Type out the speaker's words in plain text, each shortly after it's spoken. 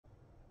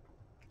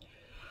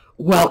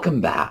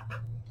Welcome back.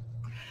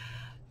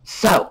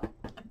 So,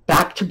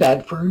 back to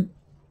Bedford.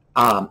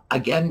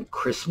 Again,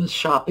 Christmas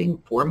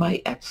shopping for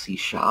my Etsy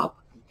shop.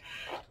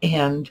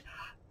 And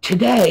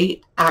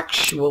today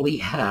actually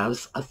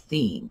has a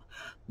theme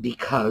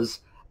because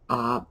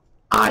I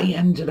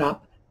ended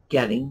up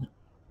getting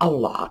a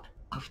lot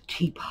of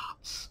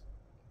teapots.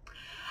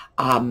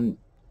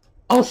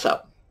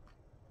 Also,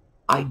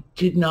 I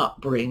did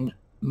not bring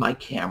my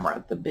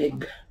camera, the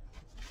big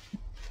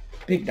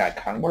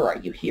Nikon. Where are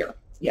you? Here.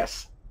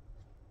 Yes.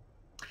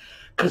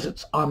 Because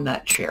it's on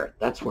that chair.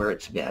 That's where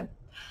it's been.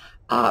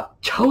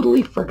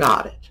 Totally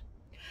forgot it.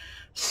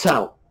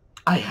 So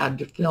I had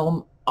to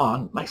film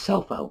on my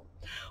cell phone,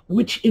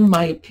 which in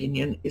my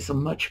opinion is a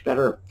much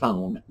better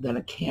phone than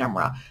a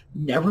camera.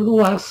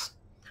 Nevertheless,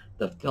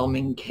 the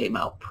filming came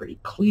out pretty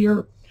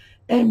clear,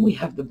 and we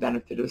have the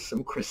benefit of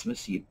some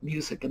Christmas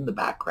music in the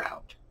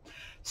background.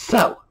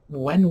 So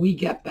when we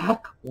get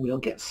back, we'll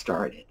get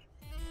started.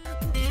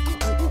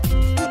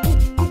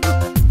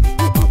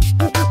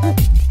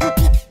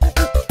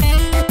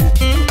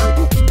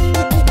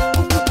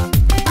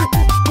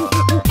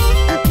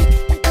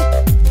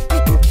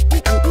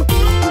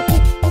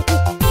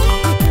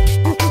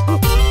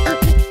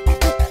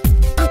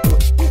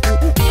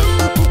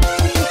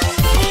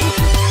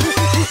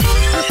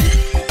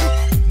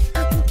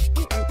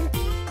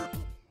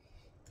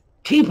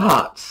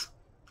 Teapots.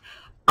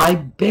 I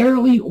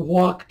barely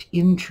walked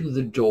into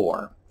the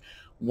door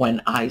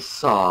when I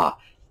saw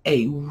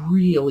a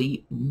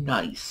really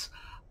nice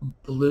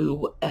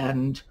blue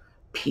and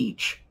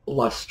peach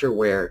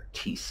lusterware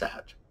tea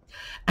set.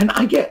 And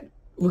I get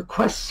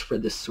requests for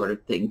this sort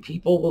of thing.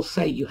 People will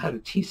say you had a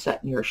tea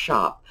set in your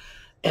shop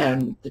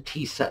and the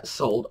tea set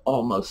sold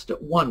almost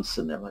at once.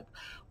 And they're like,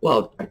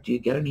 well, do you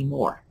get any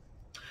more?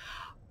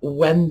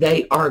 When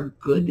they are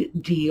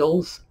good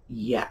deals,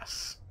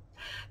 yes.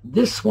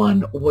 This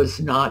one was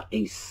not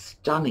a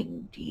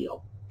stunning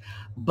deal,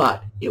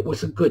 but it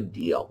was a good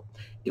deal.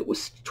 It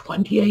was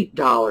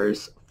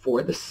 $28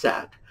 for the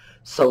set,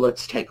 so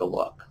let's take a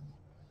look.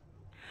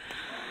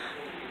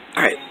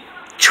 All right,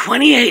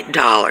 $28,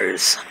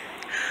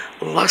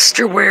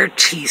 lusterware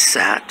tea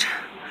set.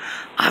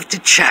 I have to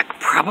check,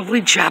 probably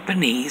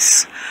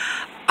Japanese.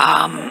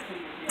 5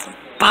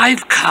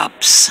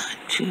 cups,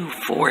 2,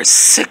 4,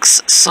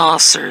 6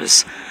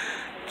 saucers,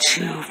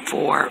 2,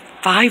 4,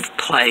 5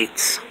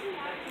 plates.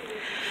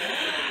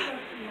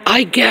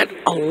 I get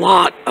a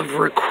lot of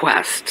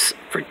requests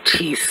for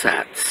tea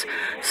sets,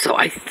 so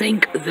I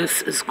think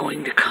this is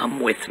going to come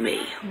with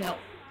me. Now,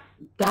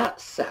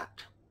 that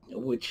set,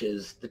 which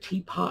is the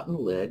teapot and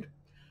lid,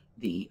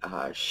 the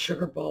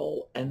sugar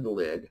bowl and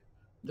lid,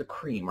 the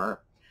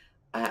creamer,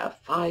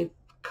 5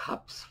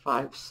 cups,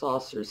 5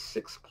 saucers,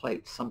 6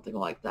 plates, something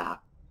like that.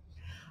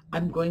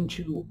 I'm going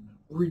to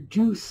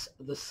reduce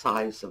the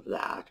size of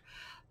that.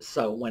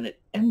 So when it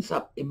ends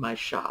up in my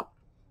shop,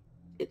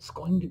 it's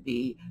going to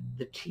be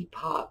the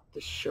teapot,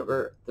 the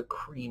sugar, the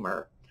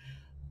creamer,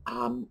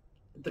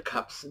 the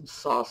cups and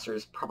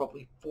saucers,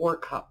 probably 4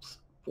 cups,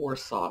 4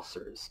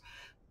 saucers.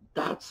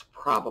 That's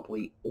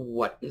probably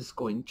what is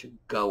going to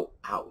go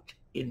out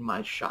in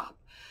my shop.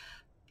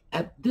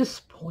 At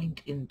this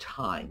point in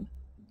time,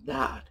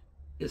 that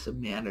is a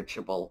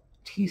manageable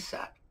tea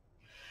set.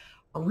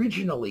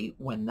 Originally,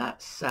 when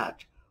that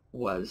set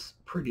was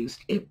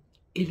produced, it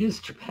is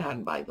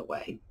Japan, by the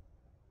way.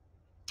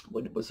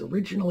 When it was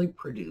originally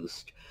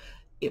produced,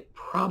 it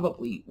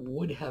probably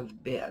would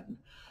have been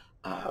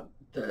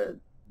the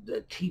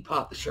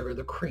teapot, the sugar,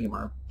 the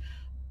creamer,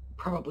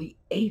 probably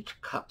 8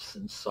 cups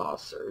and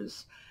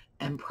saucers,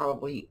 and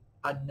probably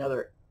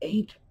another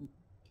 8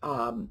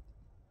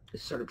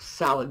 sort of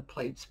salad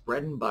plates,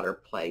 bread and butter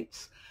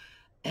plates,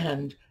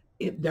 and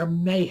there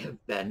may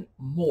have been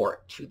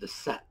more to the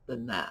set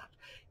than that.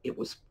 It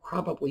was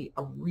probably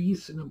a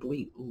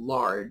reasonably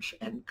large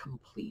and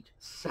complete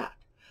set.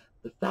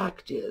 The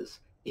fact is,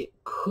 it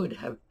could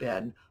have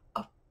been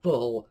a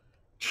full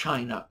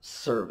china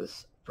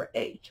service for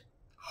 8.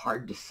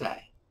 Hard to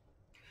say.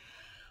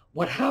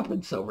 What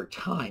happens over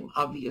time,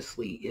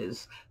 obviously,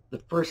 is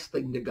the first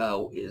thing to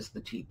go is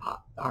the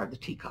teapot, or the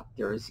teacup.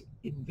 There is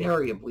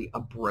invariably a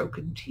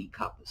broken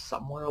teacup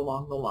somewhere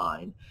along the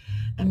line,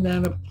 and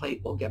then a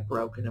plate will get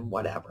broken and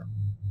whatever.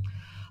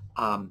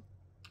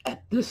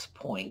 At this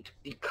point,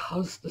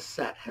 because the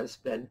set has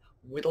been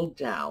whittled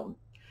down,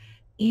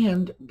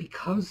 and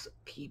because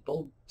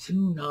people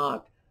do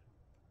not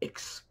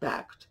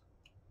expect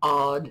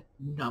odd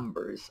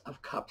numbers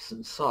of cups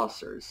and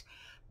saucers,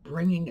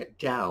 bringing it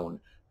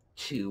down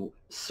to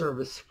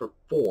service for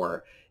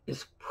 4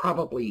 is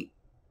probably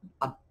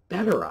a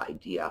better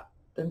idea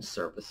than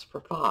service for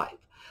 5.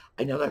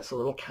 I know that's a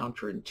little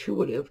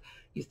counterintuitive.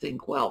 You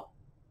think, well,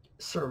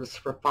 service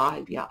for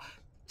 5, yeah.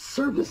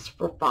 Service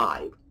for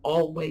 5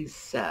 always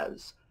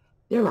says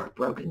there are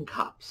broken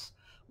cups,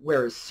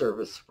 whereas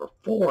service for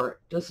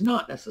 4 does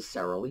not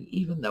necessarily,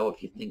 even though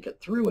if you think it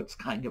through, it's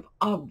kind of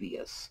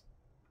obvious.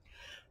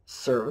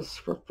 Service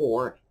for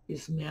 4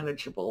 is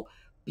manageable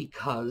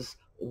because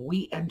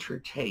we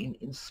entertain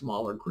in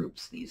smaller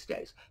groups these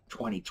days.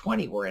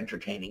 2020, we're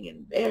entertaining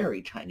in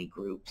very tiny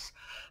groups,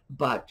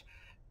 but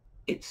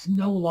it's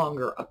no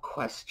longer a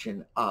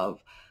question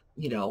of,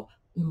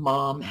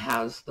 mom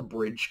has the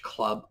bridge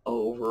club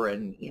over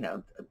and,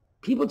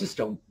 people just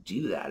don't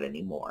do that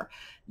anymore.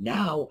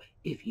 Now,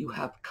 if you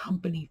have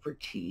company for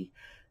tea,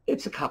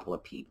 it's a couple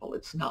of people.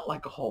 It's not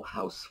like a whole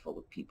house full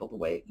of people the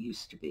way it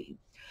used to be.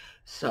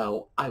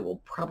 So I will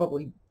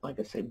probably, like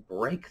I say,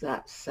 break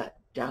that set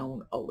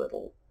down a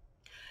little.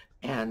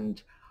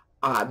 And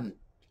I'm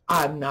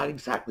not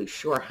exactly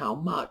sure how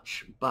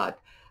much, but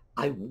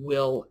I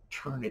will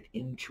turn it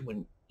into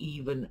an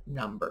even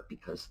number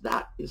because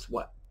that is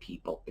what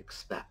people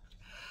expect.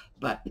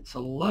 But it's a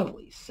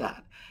lovely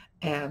set.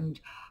 And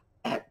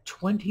at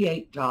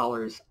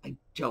 $28, I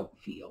don't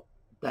feel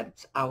that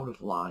it's out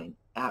of line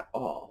at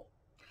all.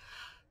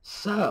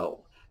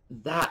 So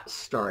that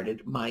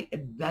started my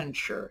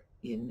adventure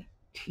in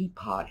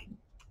teapotting,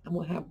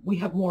 and we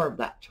have more of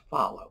that to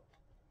follow.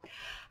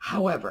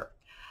 However,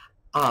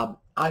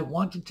 I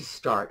wanted to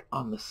start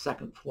on the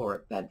second floor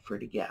at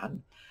Bedford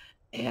again,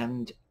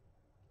 and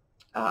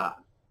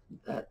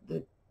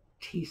the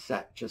tea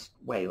set just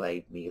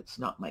waylaid me. It's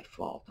not my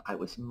fault. I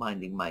was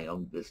minding my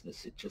own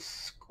business. It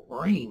just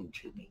screamed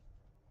to me.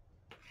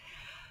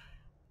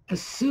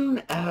 As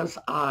soon as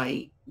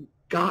I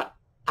got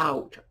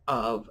out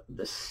of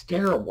the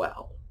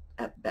stairwell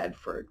at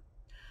Bedford,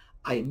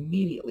 I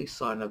immediately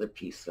saw another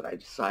piece that I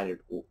decided,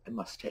 oh, I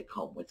must take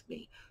home with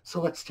me.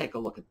 So let's take a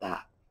look at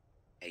that.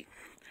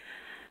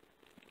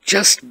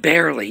 Just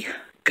barely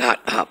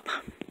got up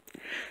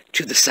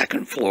to the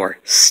second floor,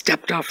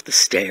 stepped off the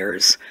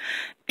stairs,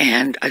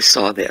 and I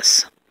saw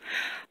this.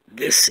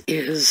 This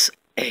is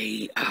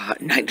a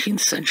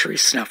 19th century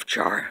snuff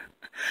jar.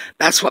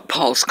 That's what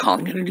Paul's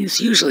calling it, and he's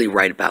usually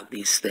right about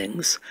these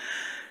things.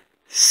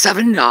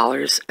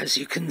 $7, as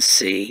you can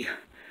see.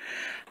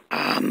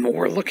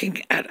 We're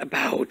looking at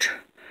about,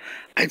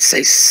 I'd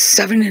say,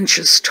 7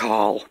 inches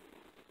tall.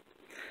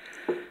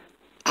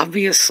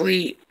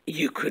 Obviously,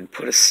 you could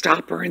put a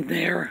stopper in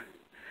there,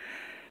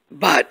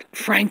 but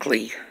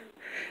frankly,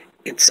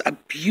 it's a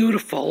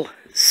beautiful,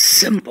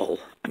 simple,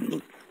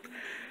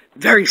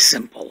 very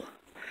simple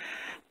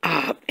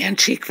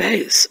antique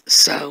vase.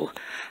 So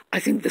I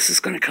think this is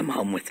going to come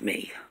home with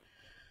me.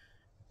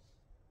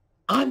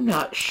 I'm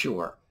not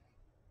sure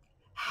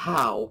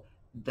how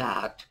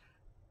that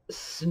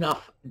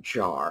snuff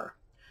jar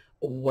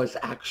was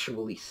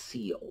actually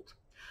sealed.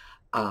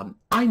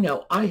 I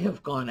know I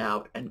have gone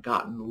out and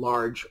gotten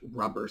large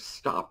rubber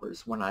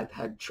stoppers when I've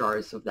had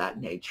jars of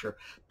that nature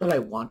that I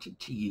wanted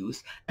to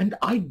use, and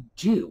I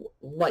do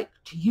like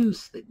to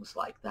use things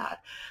like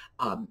that.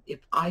 If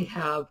I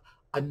have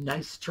a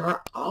nice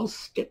jar, I'll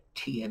stick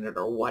tea in it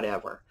or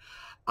whatever.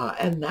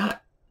 And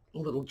that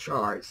little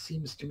jar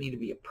seems to me to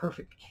be a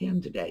perfect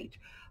candidate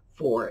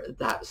for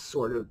that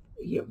sort of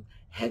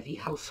heavy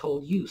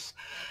household use.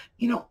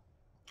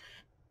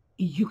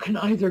 You can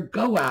either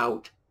go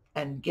out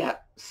and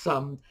get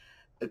some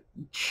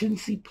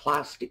chintzy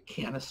plastic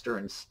canister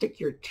and stick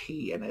your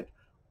tea in it,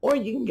 or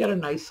you can get a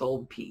nice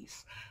old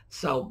piece.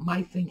 So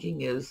my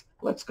thinking is,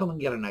 let's go and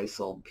get a nice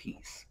old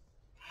piece.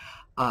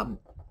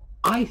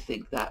 I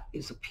think that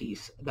is a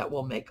piece that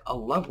will make a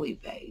lovely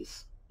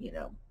vase.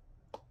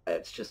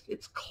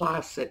 It's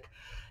classic.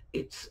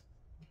 It's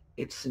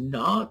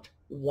not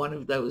one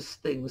of those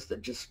things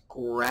that just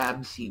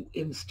grabs you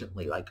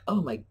instantly, like,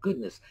 oh my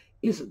goodness,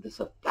 isn't this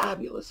a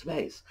fabulous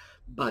vase?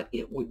 But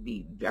it would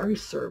be very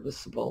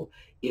serviceable.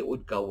 It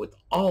would go with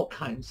all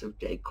kinds of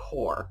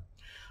decor.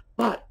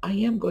 But I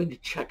am going to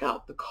check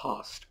out the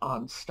cost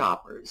on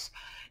stoppers.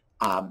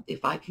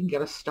 If I can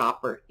get a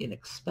stopper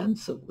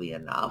inexpensively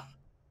enough,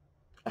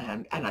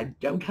 and I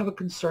don't have a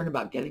concern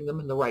about getting them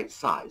in the right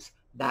size,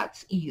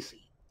 that's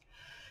easy.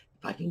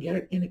 If I can get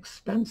it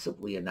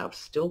inexpensively enough,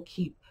 still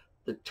keep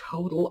the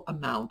total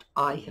amount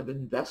I have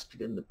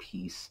invested in the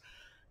piece,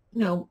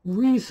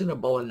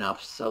 reasonable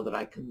enough so that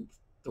I can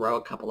throw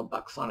a couple of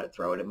bucks on it,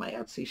 throw it in my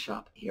Etsy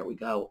shop, here we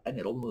go, and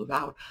it'll move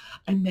out.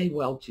 I may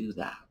well do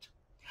that.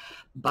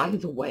 By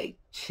the way,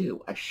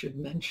 too, I should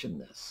mention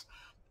this.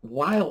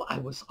 While I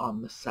was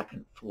on the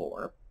second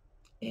floor,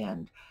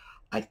 and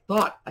I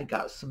thought I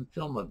got some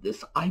film of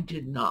this, I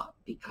did not,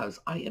 because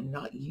I am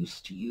not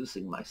used to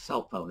using my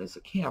cell phone as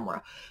a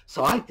camera.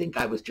 So I think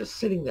I was just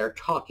sitting there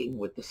talking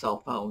with the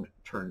cell phone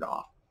turned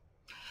off.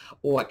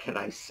 What can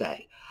I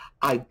say?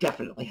 I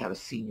definitely had a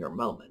senior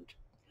moment.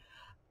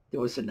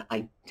 There was an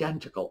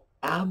identical,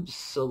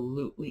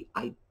 absolutely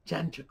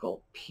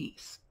identical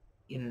piece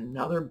in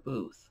another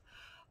booth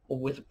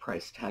with a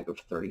price tag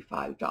of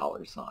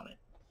 $35 on it.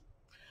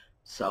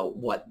 So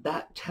what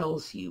that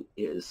tells you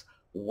is,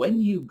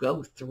 when you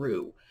go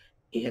through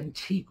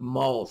antique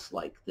malls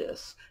like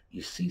this,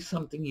 you see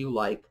something you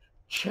like,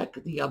 check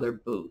the other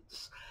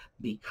booths,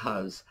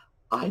 because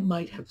I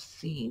might have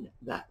seen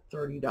that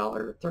 $30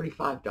 or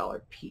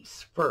 $35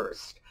 piece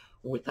first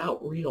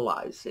without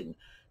realizing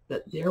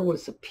that there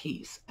was a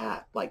piece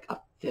at like a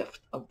fifth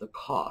of the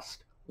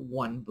cost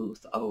one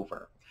booth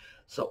over.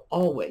 So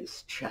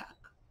always check.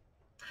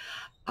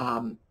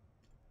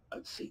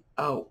 Let's see.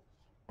 Oh,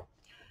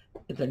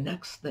 the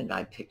next thing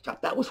I picked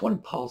up, that was one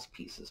of Paul's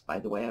pieces, by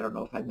the way. I don't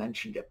know if I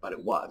mentioned it, but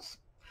it was.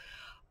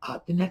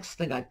 The next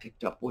thing I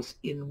picked up was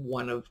in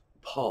one of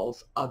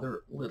Paul's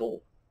other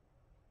little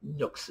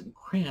nooks and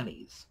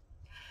crannies.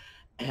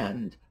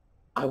 And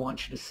I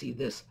want you to see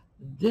this.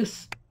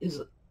 This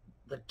is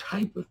the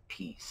type of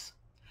piece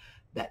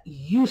that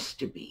used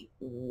to be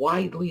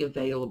widely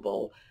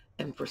available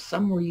and for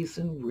some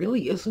reason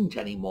really isn't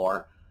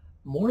anymore.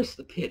 More's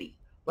the pity.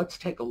 Let's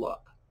take a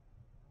look.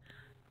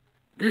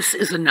 This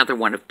is another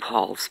one of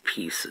Paul's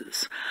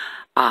pieces,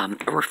 a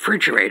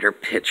refrigerator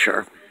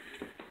pitcher.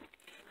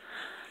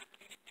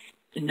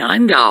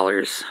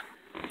 $9.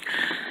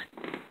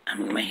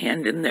 I'm going to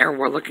hand in there.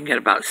 We're looking at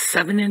about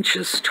 7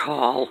 inches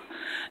tall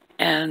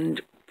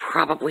and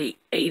probably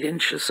 8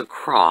 inches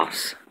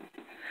across.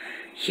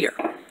 Here.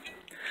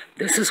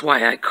 This is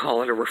why I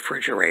call it a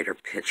refrigerator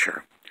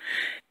pitcher.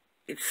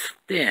 It's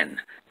thin,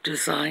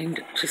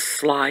 designed to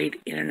slide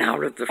in and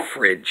out of the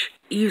fridge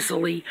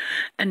easily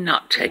and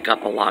not take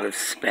up a lot of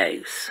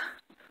space.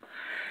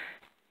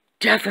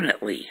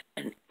 Definitely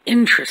an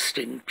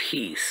interesting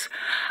piece.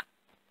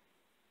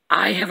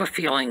 I have a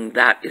feeling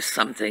that is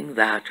something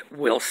that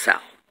will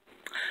sell.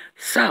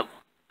 So,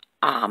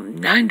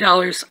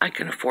 $9, I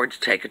can afford to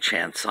take a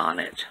chance on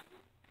it.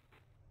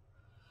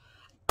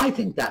 I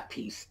think that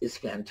piece is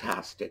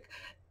fantastic.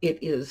 It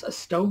is a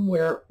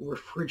stoneware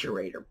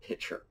refrigerator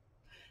pitcher.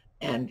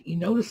 And you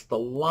notice the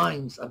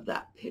lines of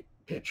that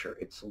pitcher.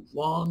 It's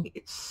long,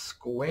 it's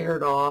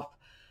squared off,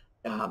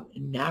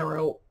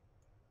 narrow.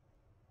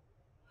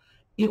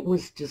 It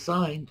was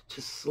designed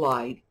to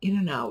slide in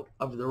and out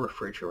of the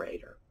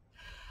refrigerator.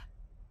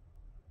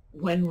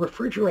 When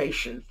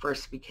refrigeration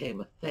first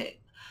became a thing,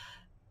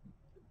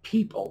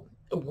 people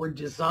were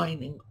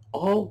designing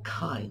all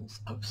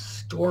kinds of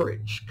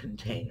storage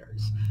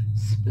containers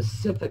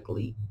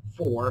specifically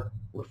for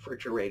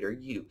refrigerator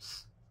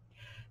use.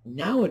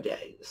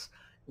 Nowadays,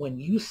 when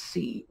you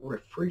see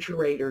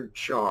refrigerator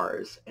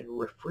jars and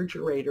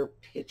refrigerator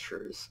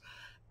pitchers,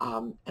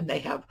 and they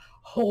have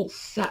whole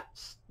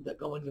sets that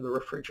go into the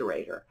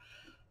refrigerator,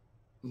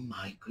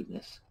 my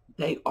goodness,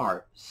 they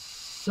are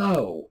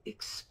so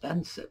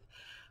expensive.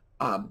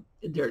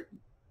 They're,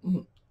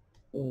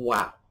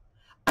 wow.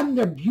 I mean,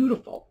 they're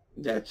beautiful.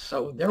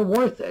 So they're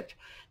worth it.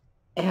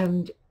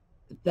 And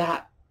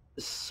that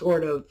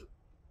sort of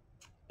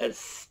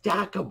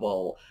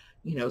stackable,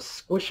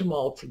 squish them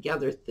all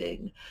together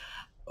thing,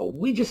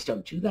 we just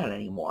don't do that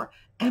anymore.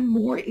 And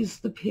more is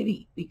the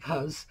pity,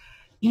 because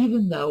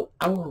even though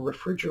our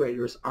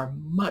refrigerators are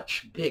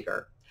much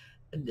bigger,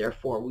 and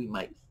therefore we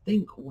might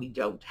think we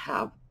don't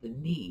have the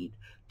need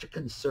to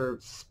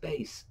conserve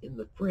space in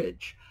the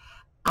fridge,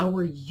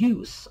 our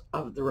use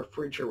of the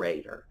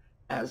refrigerator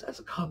as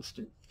a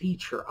constant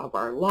feature of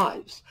our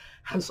lives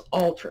has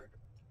altered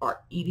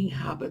our eating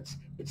habits.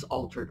 It's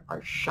altered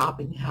our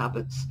shopping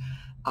habits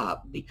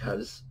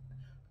because,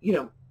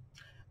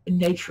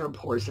 nature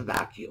abhors a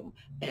vacuum,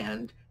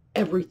 and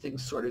everything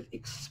sort of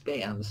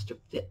expands to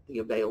fit the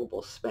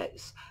available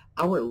space.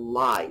 Our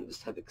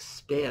lives have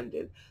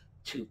expanded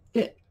to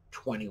fit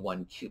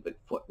 21 cubic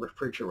foot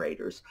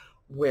refrigerators,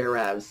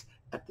 whereas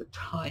at the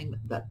time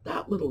that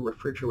that little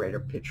refrigerator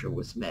pitcher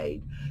was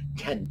made,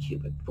 10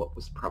 cubic foot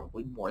was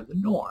probably more the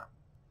norm.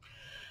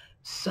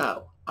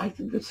 So I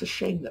think it's a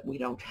shame that we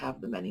don't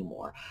have them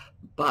anymore,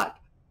 but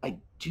I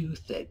do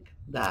think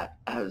that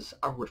as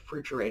a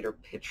refrigerator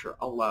pitcher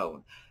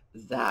alone,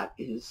 that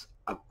is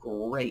a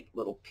great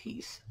little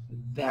piece,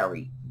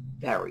 very,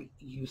 very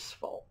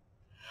useful.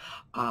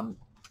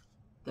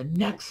 The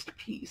next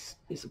piece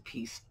is a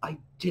piece I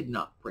did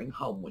not bring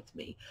home with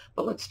me,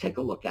 but let's take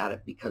a look at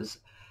it, because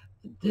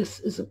this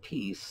is a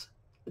piece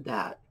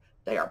that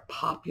they are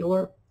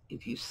popular.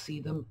 If you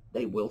see them,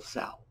 they will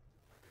sell.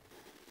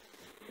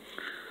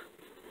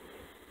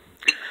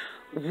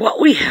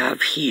 What we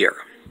have here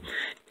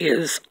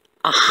is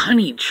a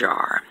honey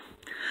jar.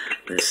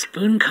 The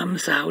spoon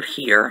comes out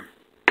here,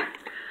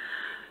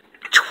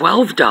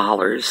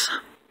 $12.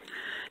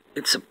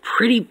 It's a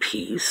pretty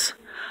piece.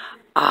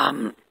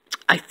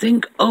 I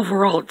think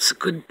overall it's a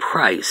good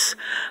price,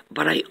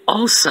 but I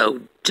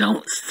also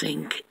don't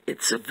think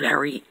it's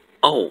very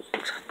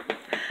old.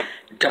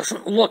 It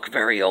doesn't look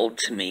very old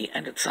to me,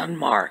 and it's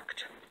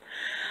unmarked.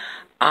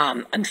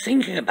 I'm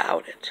thinking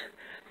about it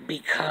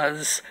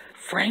because,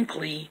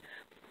 frankly,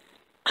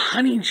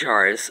 honey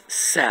jars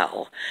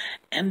sell,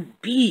 and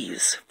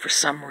bees, for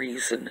some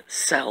reason,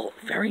 sell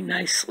very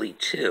nicely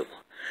too.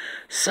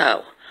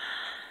 So,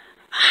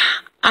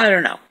 I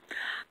don't know.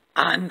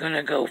 I'm going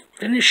to go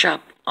finish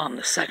up on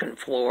the second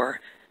floor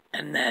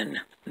and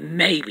then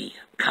maybe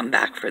come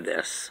back for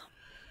this.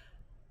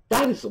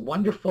 That is a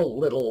wonderful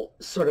little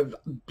sort of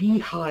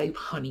beehive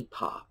honey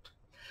pot.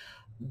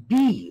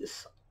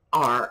 Bees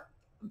are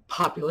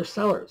popular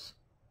sellers.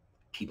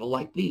 People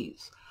like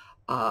bees.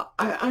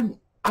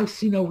 I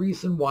see no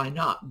reason why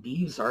not.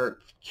 Bees are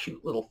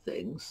cute little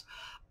things.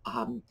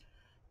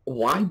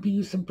 Why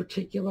bees in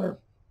particular?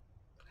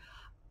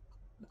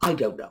 I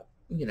don't know.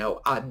 You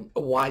know,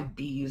 why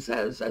bees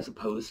as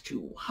opposed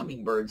to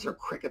hummingbirds or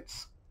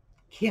crickets?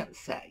 Can't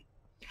say.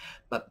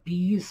 But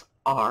bees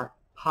are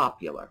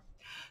popular.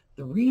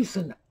 The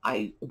reason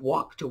I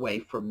walked away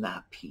from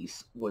that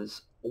piece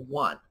was,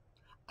 one,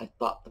 I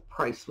thought the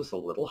price was a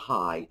little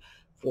high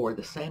for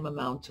the same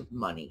amount of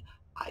money.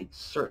 I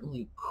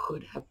certainly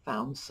could have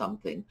found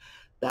something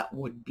that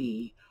would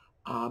be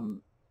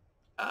um,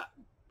 uh,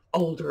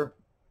 older,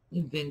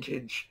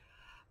 vintage.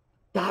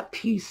 That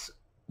piece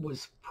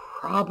was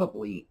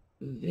probably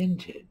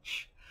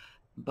vintage,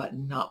 but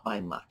not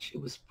by much.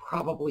 It was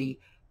probably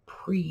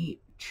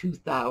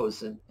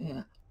pre-2000,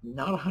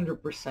 not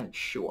 100%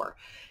 sure.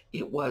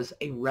 It was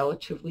a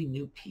relatively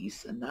new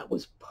piece, and that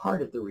was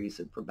part of the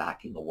reason for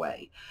backing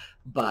away.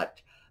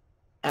 But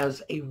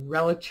as a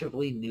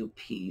relatively new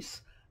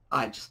piece,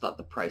 I just thought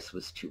the price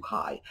was too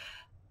high.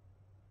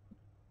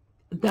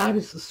 That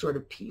is the sort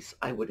of piece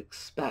I would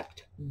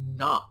expect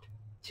not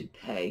to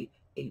pay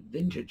a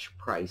vintage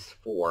price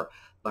for,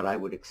 but I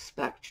would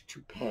expect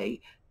to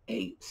pay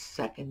a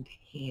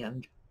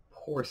second-hand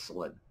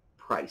porcelain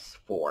price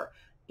for,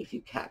 if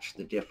you catch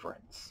the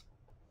difference.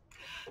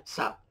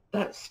 So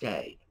that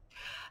stayed.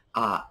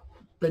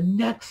 The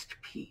next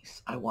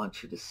piece I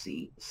want you to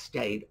see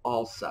stayed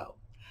also.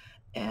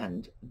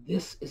 And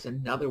this is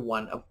another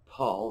one of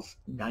Paul's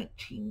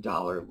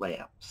 $19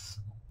 lamps.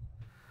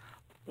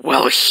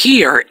 Well,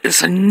 here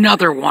is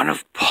another one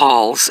of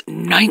Paul's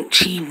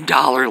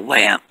 $19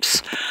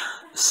 lamps.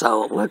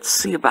 So let's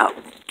see about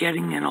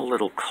getting in a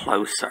little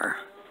closer.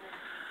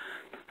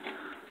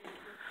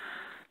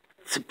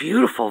 It's a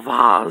beautiful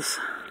vase.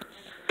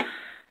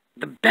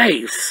 The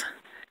base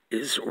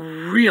is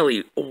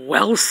really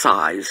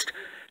well-sized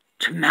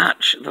to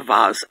match the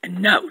vase. And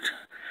note,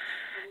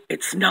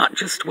 it's not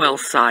just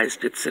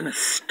well-sized, it's in a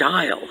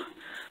style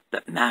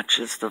that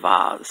matches the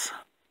vase.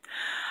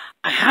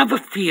 I have a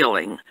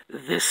feeling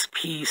this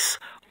piece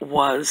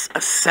was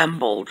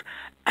assembled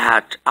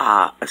at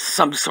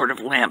some sort of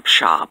lamp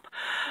shop.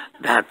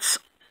 That's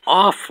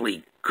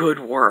awfully good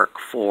work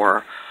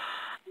for,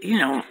 you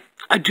know,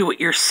 a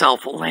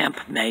do-it-yourself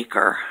lamp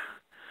maker.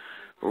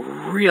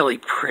 Really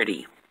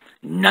pretty.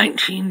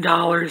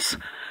 $19.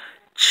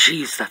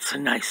 Geez, that's a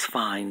nice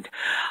find.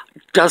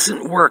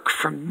 Doesn't work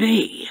for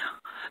me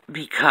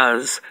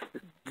because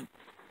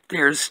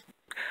there's,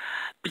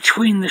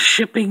 between the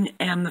shipping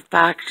and the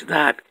fact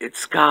that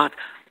it's got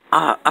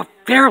a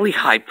fairly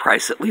high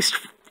price, at least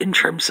in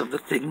terms of the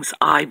things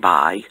I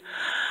buy,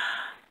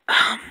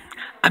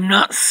 I'm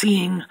not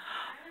seeing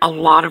a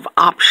lot of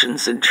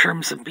options in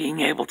terms of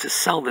being able to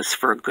sell this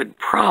for a good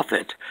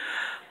profit.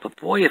 But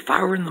boy, if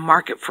I were in the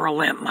market for a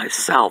lamp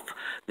myself,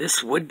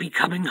 this would be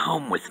coming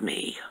home with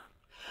me.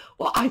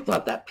 Well, I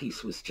thought that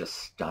piece was just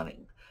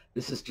stunning.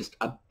 This is just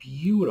a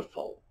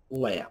beautiful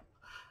lamp.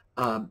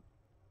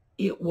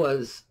 It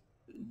was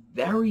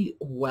very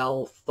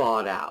well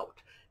thought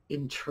out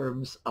in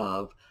terms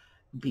of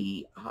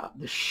the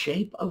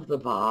shape of the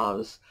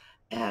vase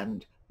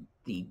and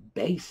the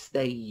base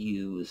they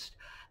used.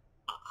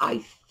 I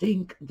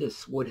think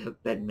this would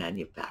have been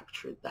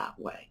manufactured that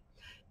way.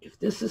 If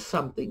this is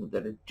something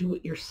that a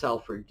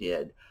do-it-yourselfer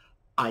did,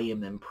 I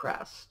am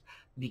impressed,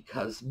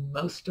 because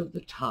most of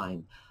the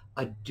time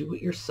a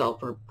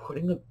do-it-yourselfer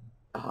putting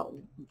a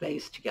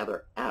vase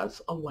together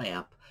as a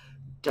lamp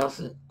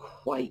doesn't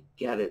quite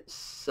get it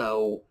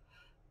so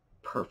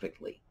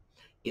perfectly.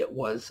 It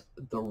was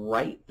the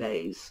right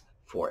vase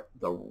for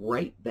the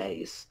right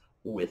base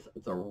with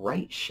the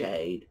right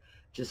shade.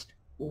 Just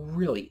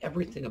really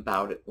everything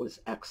about it was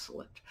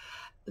excellent.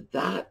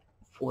 That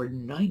for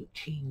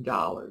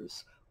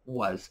 $19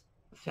 was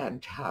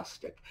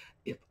fantastic.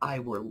 If I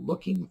were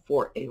looking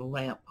for a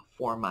lamp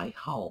for my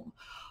home,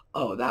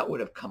 oh, that would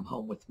have come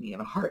home with me in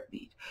a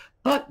heartbeat.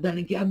 But then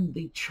again,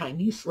 the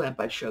Chinese lamp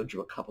I showed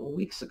you a couple of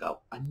weeks ago,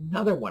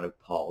 another one of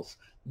Paul's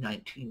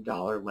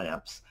 $19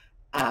 lamps,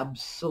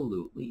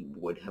 absolutely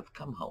would have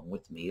come home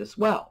with me as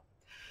well.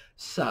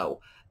 So,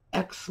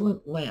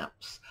 excellent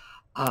lamps.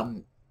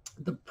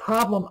 The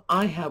problem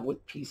I have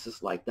with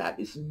pieces like that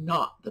is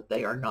not that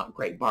they are not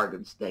great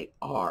bargains. They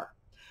are.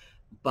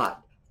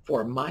 But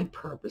for my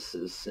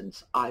purposes,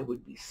 since I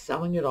would be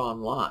selling it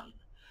online,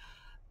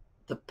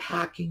 the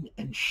packing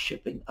and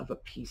shipping of a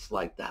piece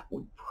like that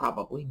would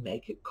probably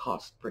make it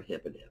cost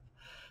prohibitive.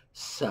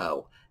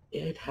 So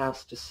it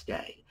has to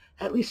stay,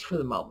 at least for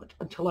the moment,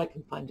 until I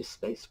can find a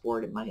space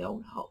for it in my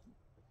own home.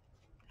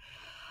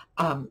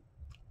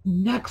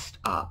 Next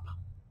up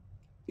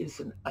is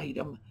an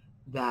item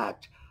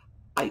that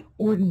I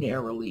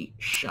ordinarily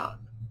shun,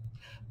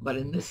 but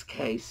in this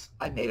case,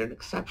 I made an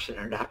exception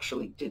and it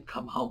actually did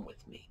come home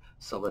with me.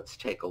 So let's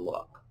take a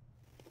look.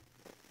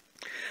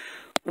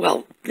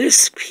 Well,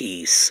 this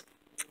piece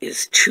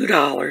is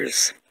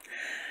 $2,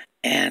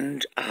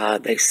 and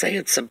they say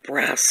it's a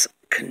brass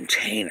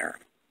container.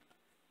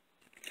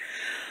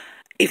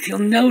 If you'll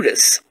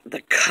notice the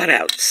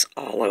cutouts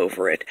all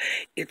over it,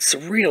 it's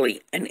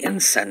really an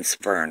incense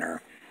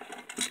burner.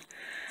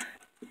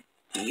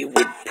 You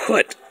would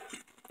put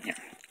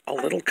a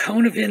little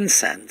cone of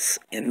incense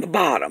in the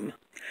bottom,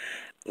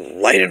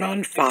 light it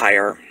on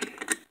fire,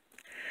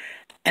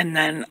 and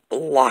then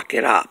lock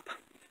it up.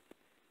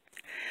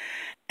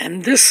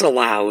 And this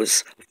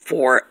allows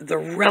for the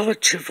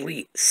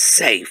relatively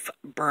safe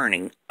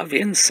burning of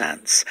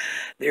incense.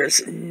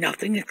 There's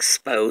nothing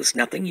exposed,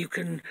 nothing you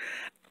can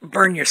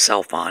burn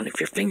yourself on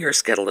if your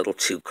fingers get a little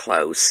too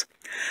close.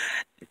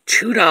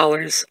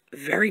 $2,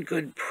 very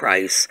good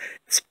price.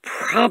 It's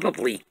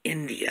probably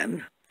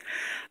Indian.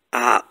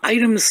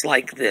 Items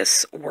like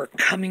this were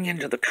coming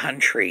into the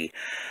country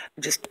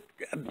just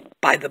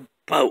by the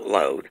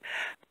boatload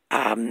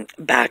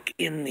back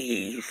in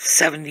the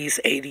 70s,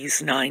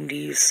 80s,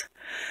 90s.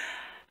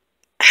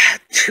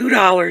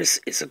 $2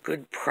 is a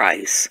good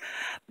price,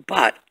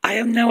 but I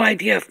have no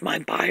idea if my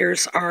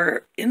buyers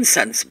are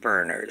incense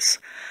burners.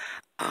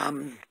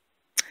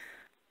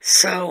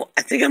 So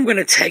I think I'm going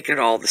to take it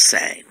all the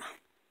same.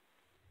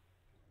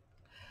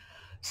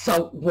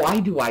 So why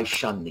do I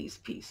shun these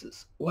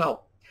pieces?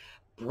 Well,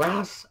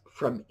 brass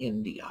from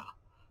India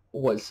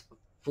was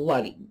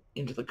flooding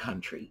into the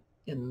country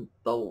in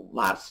the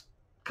last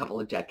couple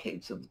of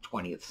decades of the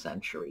 20th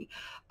century,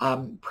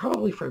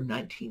 probably from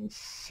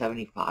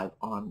 1975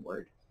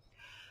 onward.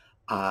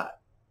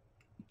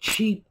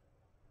 Cheap,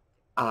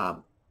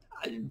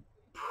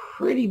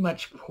 pretty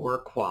much poor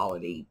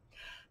quality,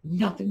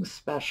 nothing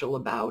special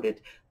about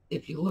it.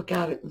 If you look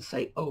at it and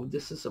say, oh,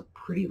 this is a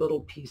pretty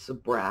little piece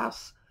of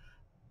brass,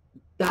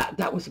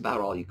 that was about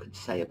all you could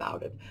say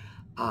about it.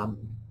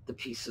 The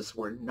pieces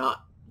were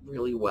not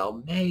really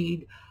well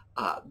made.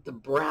 The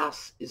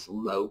brass is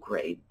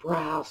low-grade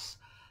brass.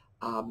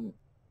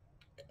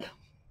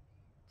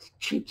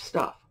 Cheap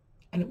stuff,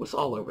 and it was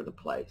all over the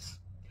place.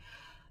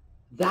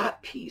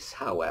 That piece,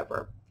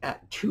 however,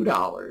 at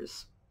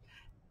 $2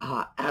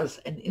 as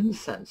an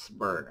incense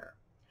burner,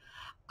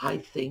 I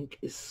think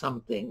is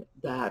something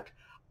that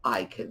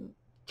I can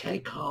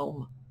take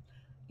home,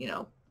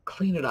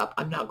 clean it up.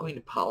 I'm not going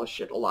to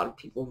polish it. A lot of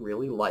people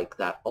really like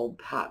that old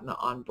patina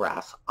on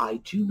brass. I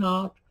do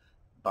not,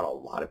 but a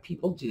lot of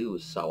people do,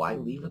 so I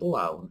leave it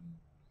alone.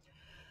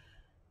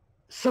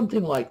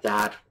 Something like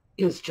that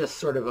is just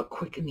sort of a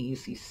quick and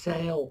easy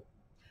sale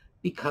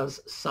because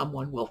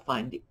someone will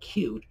find it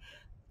cute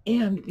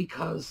and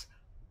because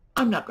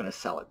I'm not going to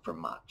sell it for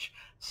much.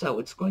 So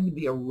it's going to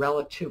be a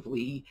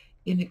relatively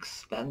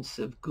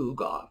inexpensive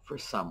gewgaw for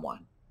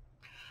someone.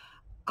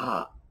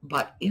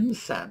 But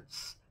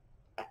incense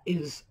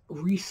is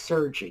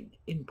resurging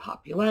in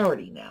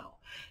popularity now.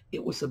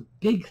 It was a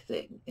big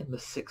thing in the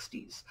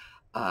 60s.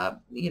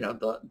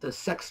 The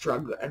sex,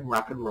 drug, and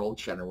rock and roll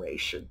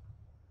generation.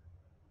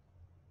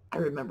 I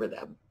remember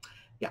them.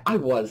 Yeah, I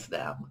was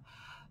them.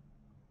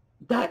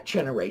 That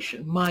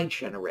generation, my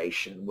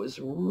generation, was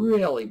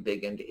really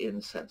big into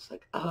incense.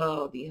 Like,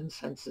 oh, the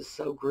incense is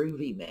so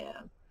groovy,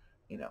 man.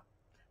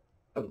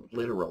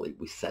 Literally,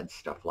 we said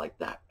stuff like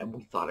that, and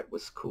we thought it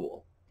was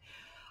cool.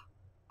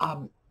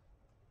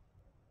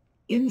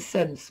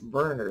 Incense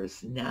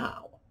burners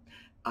now,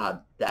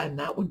 and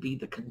that would be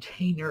the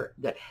container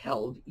that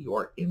held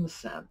your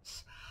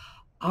incense,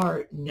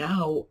 are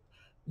now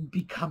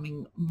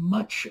becoming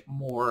much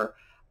more,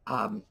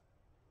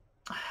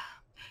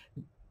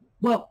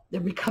 they're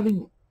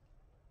becoming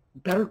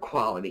better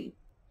quality,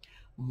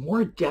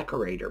 more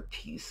decorator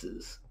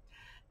pieces.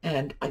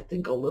 And I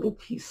think a little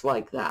piece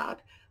like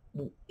that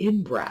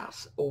in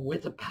brass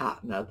with a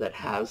patina that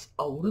has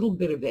a little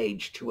bit of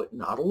age to it,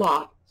 not a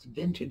lot, it's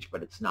vintage,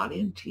 but it's not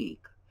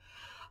antique.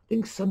 I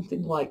think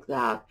something like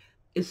that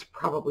is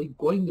probably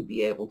going to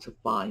be able to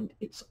find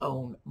its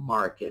own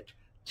market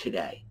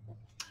today.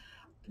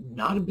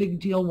 Not a big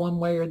deal one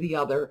way or the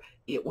other.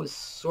 It was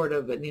sort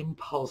of an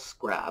impulse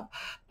grab,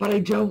 but I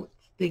don't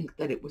think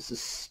that it was a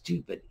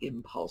stupid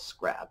impulse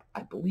grab.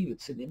 I believe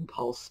it's an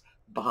impulse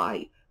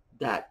buy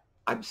that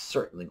I'm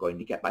certainly going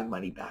to get my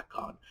money back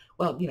on.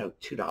 Well,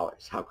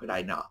 $2, how could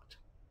I not?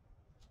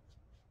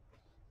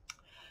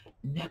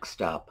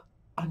 Next up,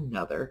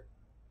 another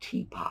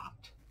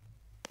teapot.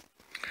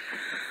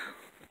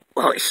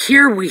 Well,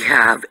 here we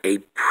have a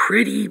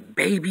pretty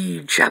baby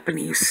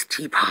Japanese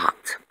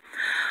teapot.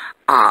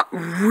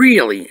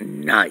 Really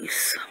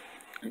nice.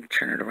 Let me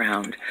turn it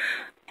around.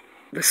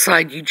 The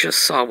side you just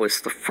saw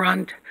was the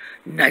front,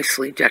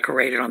 nicely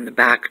decorated on the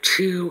back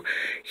too.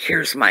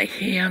 Here's my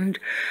hand.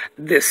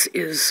 This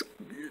is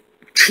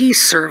tea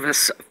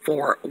service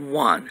for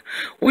one,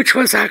 which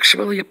was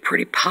actually a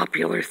pretty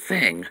popular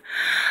thing.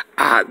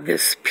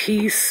 This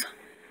piece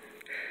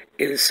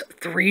is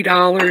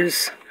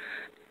 $3,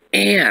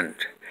 and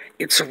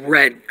it's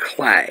red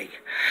clay.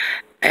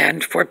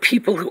 And for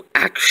people who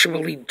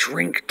actually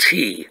drink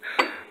tea,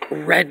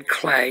 red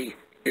clay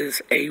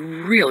is a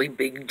really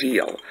big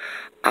deal.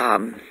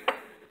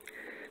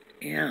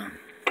 Yeah.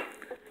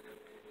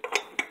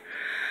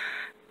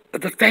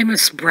 The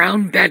famous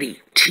Brown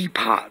Betty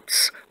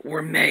teapots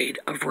were made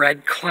of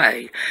red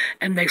clay,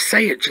 and they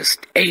say it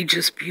just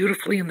ages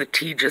beautifully and the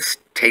tea just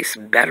tastes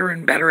better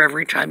and better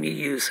every time you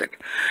use it.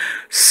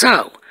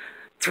 So,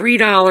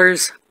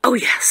 $3, oh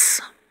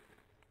yes.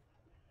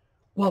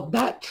 Well,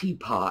 that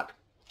teapot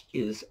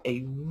is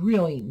a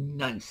really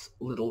nice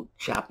little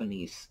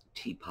Japanese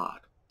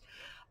teapot.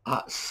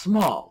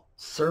 Small,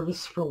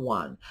 service for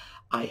one.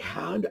 I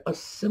had a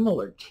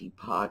similar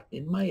teapot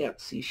in my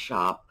Etsy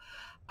shop.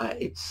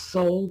 It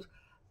sold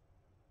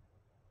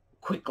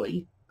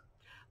quickly.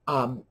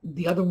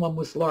 The other one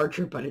was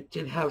larger, but it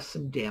did have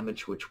some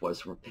damage, which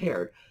was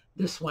repaired.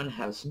 This one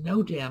has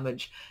no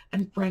damage,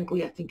 and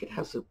frankly, I think it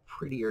has a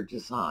prettier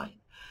design.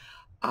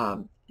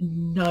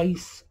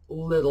 Nice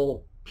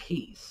little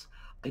piece.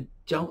 I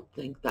don't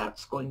think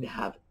that's going to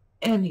have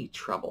any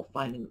trouble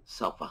finding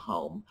itself a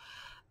home.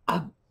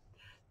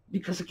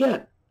 Because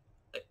again,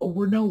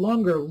 we're no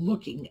longer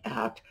looking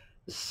at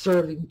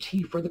serving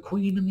tea for the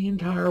queen and the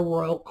entire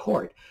royal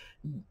court.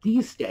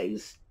 These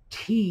days,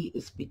 tea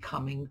is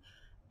becoming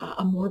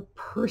a more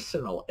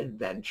personal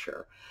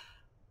adventure.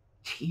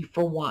 Tea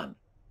for one.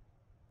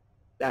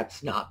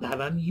 That's not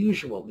that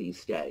unusual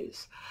these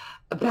days.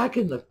 Back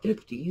in the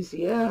 50s,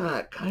 yeah,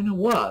 it kind of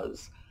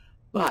was.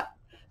 But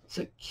it's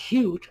a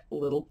cute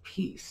little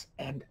piece,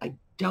 and I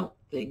don't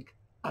think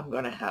I'm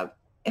going to have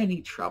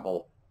any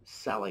trouble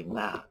selling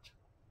that.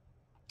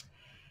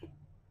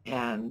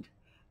 And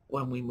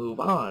when we move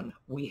on,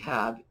 we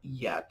have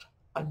yet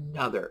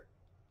another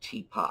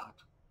teapot.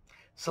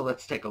 So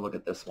let's take a look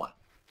at this one.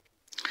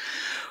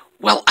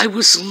 Well, I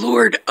was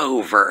lured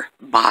over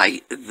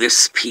by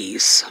this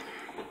piece.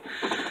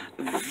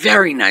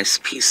 Very nice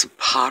piece of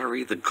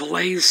pottery. The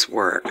glaze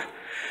work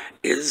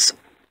is,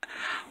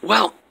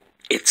 well,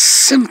 it's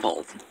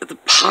simple. The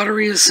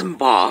pottery is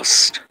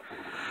embossed,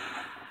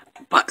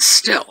 but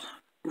still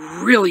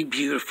really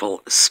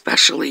beautiful,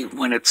 especially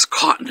when it's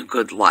caught in a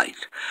good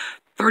light.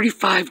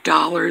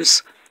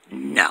 $35?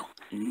 No,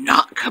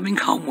 not coming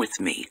home with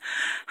me.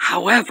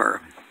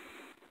 However,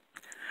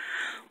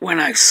 when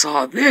I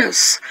saw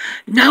this,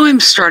 now I'm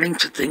starting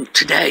to think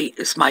today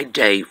is my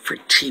day for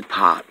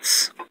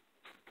teapots.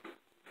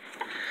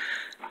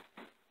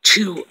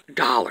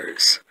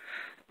 $2.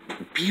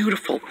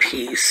 Beautiful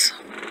piece.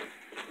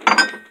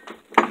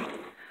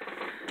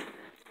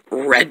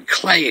 Red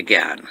clay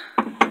again.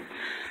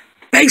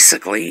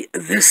 Basically,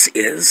 this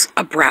is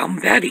a Brown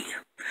Betty.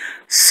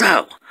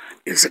 So,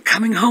 is it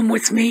coming home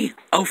with me?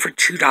 Oh, for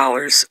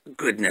 $2?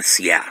 Goodness,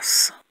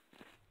 yes.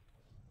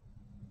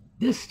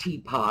 This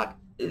teapot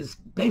is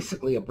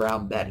basically a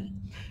Brown Betty.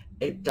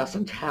 It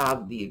doesn't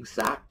have the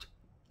exact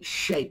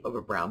shape of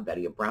a Brown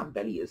Betty. A Brown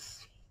Betty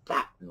is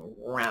fat and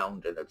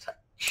round, and it's a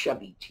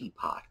chubby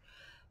teapot.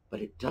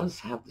 But it does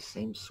have the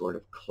same sort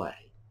of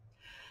clay.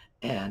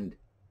 And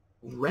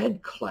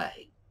red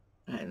clay,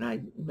 and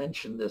I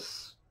mentioned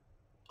this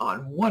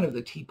on one of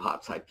the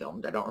teapots I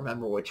filmed, I don't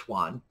remember which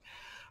one.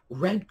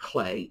 Red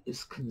clay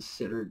is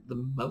considered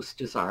the most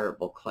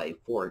desirable clay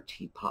for a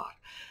teapot.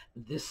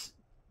 This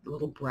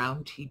little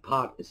brown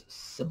teapot is a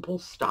simple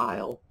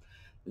style,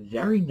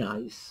 very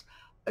nice,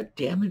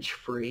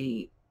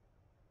 damage-free.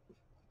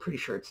 Pretty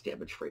sure it's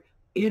damage-free.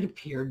 It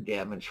appeared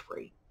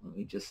damage-free. Let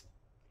me just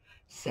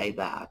say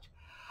that.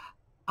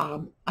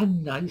 A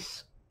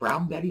nice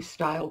Brown Betty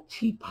style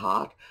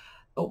teapot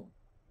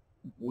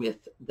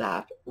with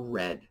that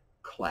red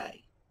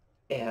clay.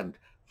 And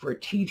for a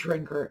tea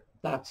drinker,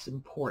 that's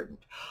important.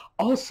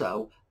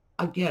 Also,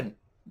 again,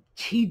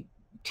 tea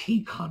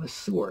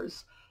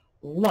connoisseurs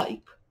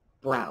like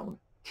brown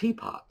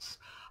teapots.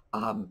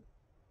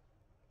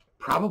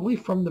 Probably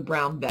from the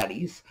Brown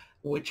Bettys,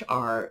 which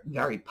are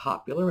very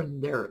popular,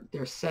 and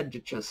they're said to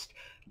just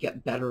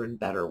get better and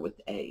better with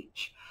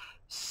age.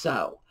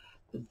 So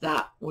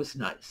that was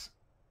nice.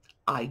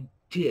 I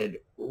did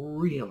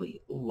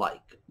really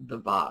like the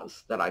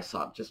vase that I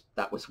saw. Just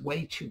that was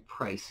way too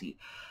pricey.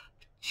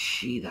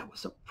 Gee, that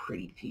was a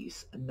pretty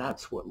piece, and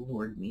that's what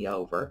lured me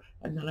over.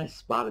 And then I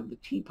spotted the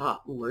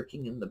teapot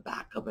lurking in the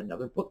back of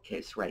another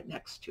bookcase right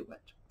next to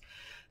it.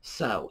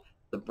 So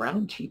the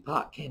brown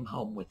teapot came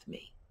home with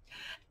me.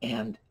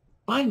 And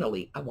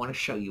finally, I want to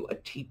show you a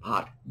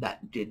teapot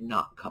that did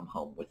not come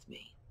home with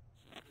me.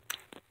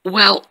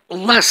 Well,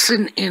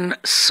 lesson in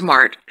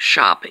smart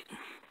shopping.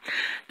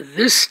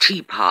 This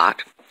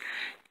teapot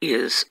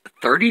is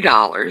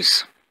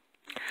 $30.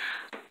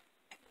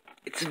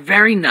 It's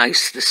very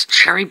nice. This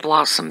cherry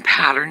blossom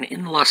pattern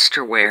in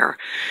lusterware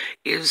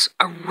is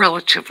a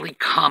relatively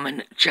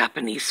common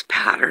Japanese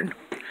pattern.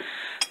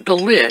 The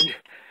lid,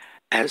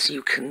 as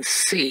you can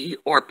see,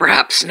 or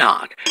perhaps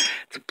not,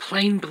 it's a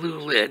plain blue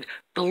lid.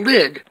 The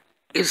lid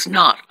is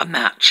not a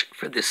match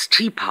for this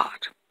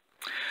teapot.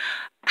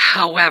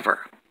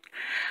 However,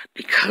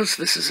 because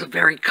this is a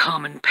very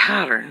common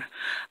pattern,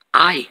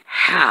 I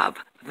have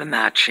the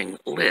matching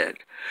lid.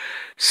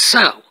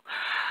 So,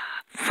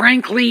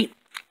 frankly,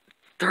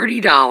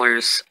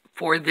 $30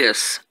 for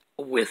this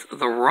with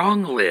the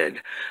wrong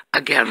lid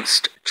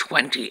against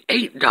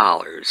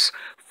 $28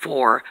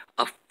 for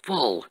a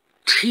full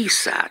tea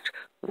set.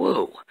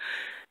 Whoa.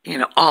 You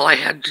know, all I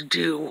had to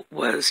do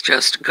was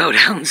just go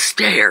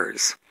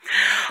downstairs.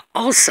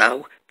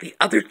 Also, the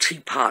other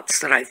teapots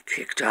that I've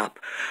picked up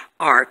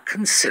are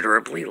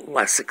considerably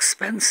less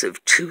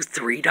expensive,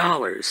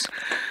 $2–3.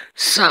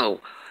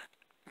 So,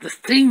 The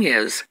thing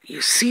is,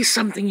 you see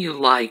something you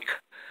like,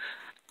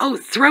 oh,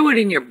 throw it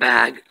in your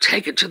bag,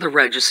 take it to the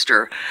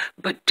register,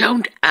 but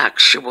don't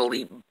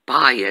actually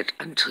buy it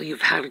until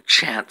you've had a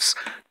chance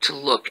to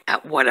look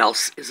at what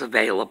else is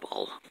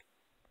available.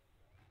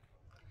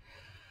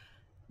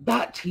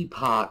 That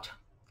teapot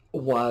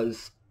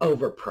was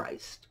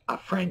overpriced.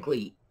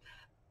 Frankly,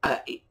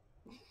 I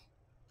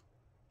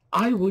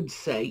would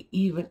say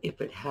even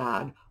if it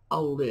had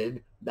a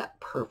lid that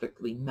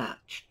perfectly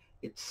matched,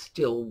 it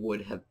still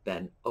would have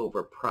been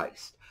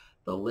overpriced.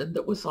 The lid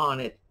that was on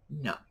it,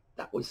 no,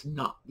 that was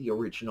not the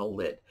original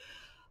lid.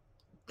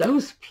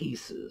 Those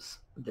pieces,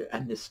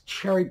 and this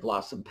cherry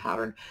blossom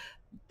pattern,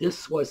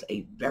 this was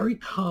a very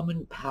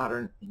common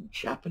pattern in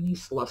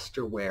Japanese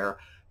lusterware,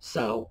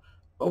 so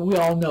we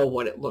all know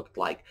what it looked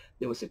like.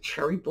 There was a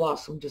cherry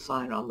blossom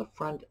design on the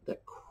front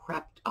that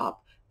crept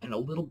up, and a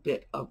little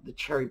bit of the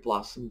cherry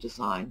blossom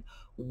design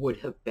would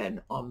have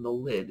been on the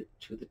lid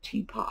to the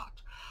teapot.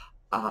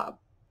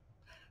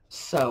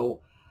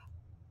 So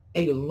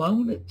a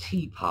lone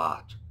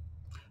teapot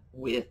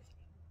with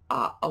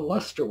a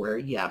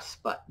lusterware, yes,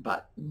 but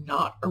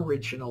not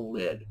original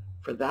lid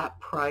for that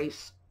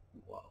price,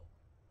 whoa,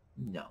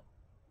 no.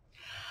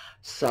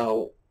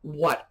 So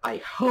what I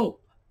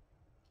hope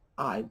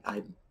I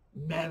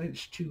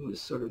managed to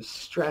sort of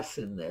stress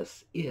in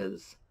this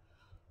is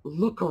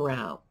look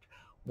around.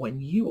 When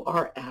you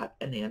are at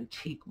an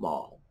antique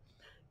mall,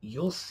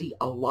 you'll see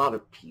a lot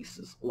of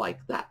pieces like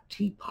that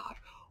teapot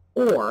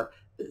or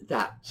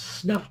that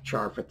snuff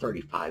jar for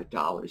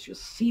 $35. You'll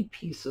see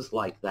pieces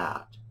like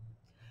that.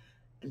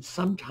 And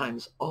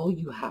sometimes all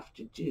you have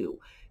to do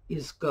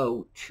is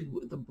go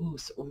to the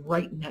booths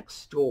right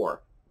next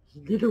door,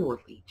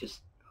 literally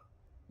just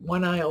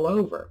one aisle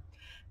over,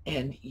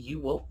 and you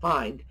will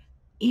find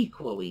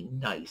equally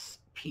nice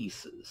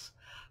pieces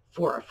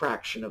for a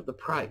fraction of the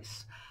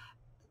price.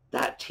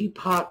 That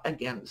teapot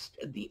against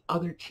the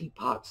other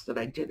teapots that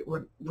I did,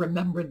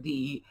 remember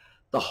the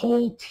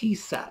whole tea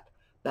set,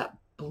 that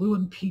blue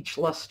and peach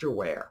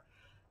lusterware,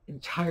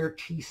 entire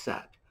tea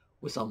set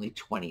was only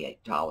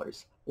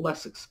 $28,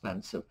 less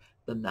expensive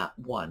than that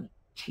one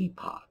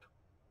teapot.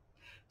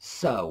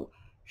 So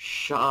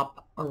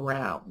shop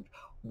around.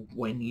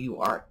 When you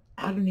are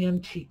at an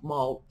antique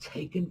mall,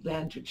 take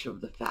advantage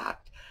of the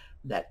fact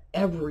that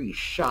every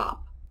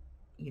shop,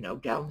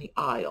 down the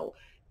aisle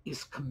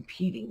is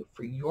competing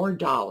for your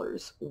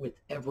dollars with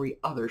every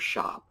other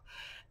shop.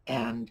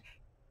 And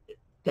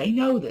they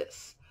know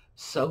this,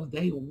 so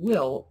they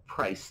will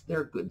price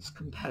their goods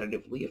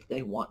competitively if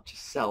they want to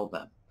sell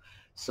them.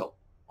 So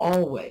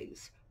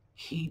always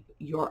keep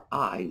your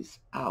eyes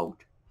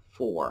out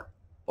for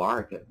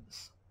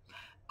bargains.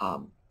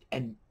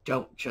 And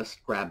don't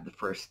just grab the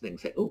first thing,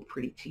 say, oh,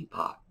 pretty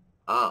teapot.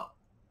 Oh,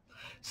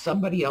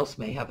 somebody else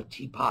may have a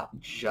teapot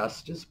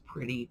just as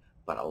pretty,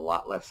 but a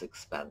lot less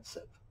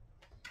expensive.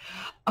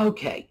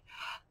 Okay,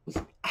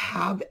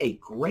 have a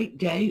great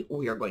day.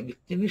 We are going to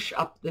finish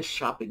up this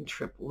shopping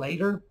trip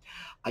later.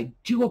 I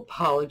do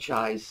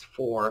apologize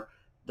for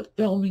the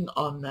filming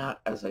on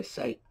that. As I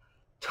say,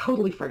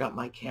 totally forgot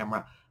my camera.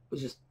 It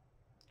was just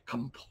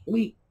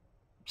complete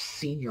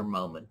senior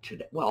moment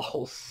today. Well, a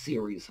whole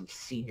series of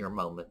senior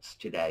moments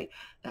today.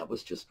 That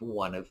was just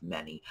one of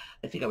many.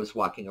 I think I was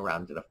walking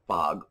around in a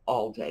fog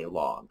all day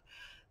long.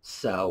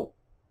 So,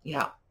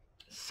 yeah,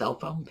 cell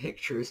phone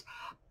pictures.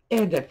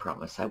 And I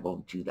promise I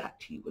won't do that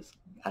to you.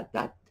 I'm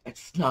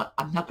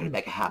not going to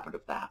make a habit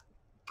of that.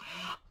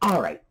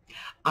 All right.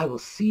 I will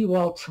see you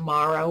all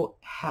tomorrow.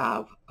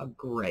 Have a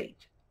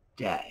great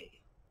day.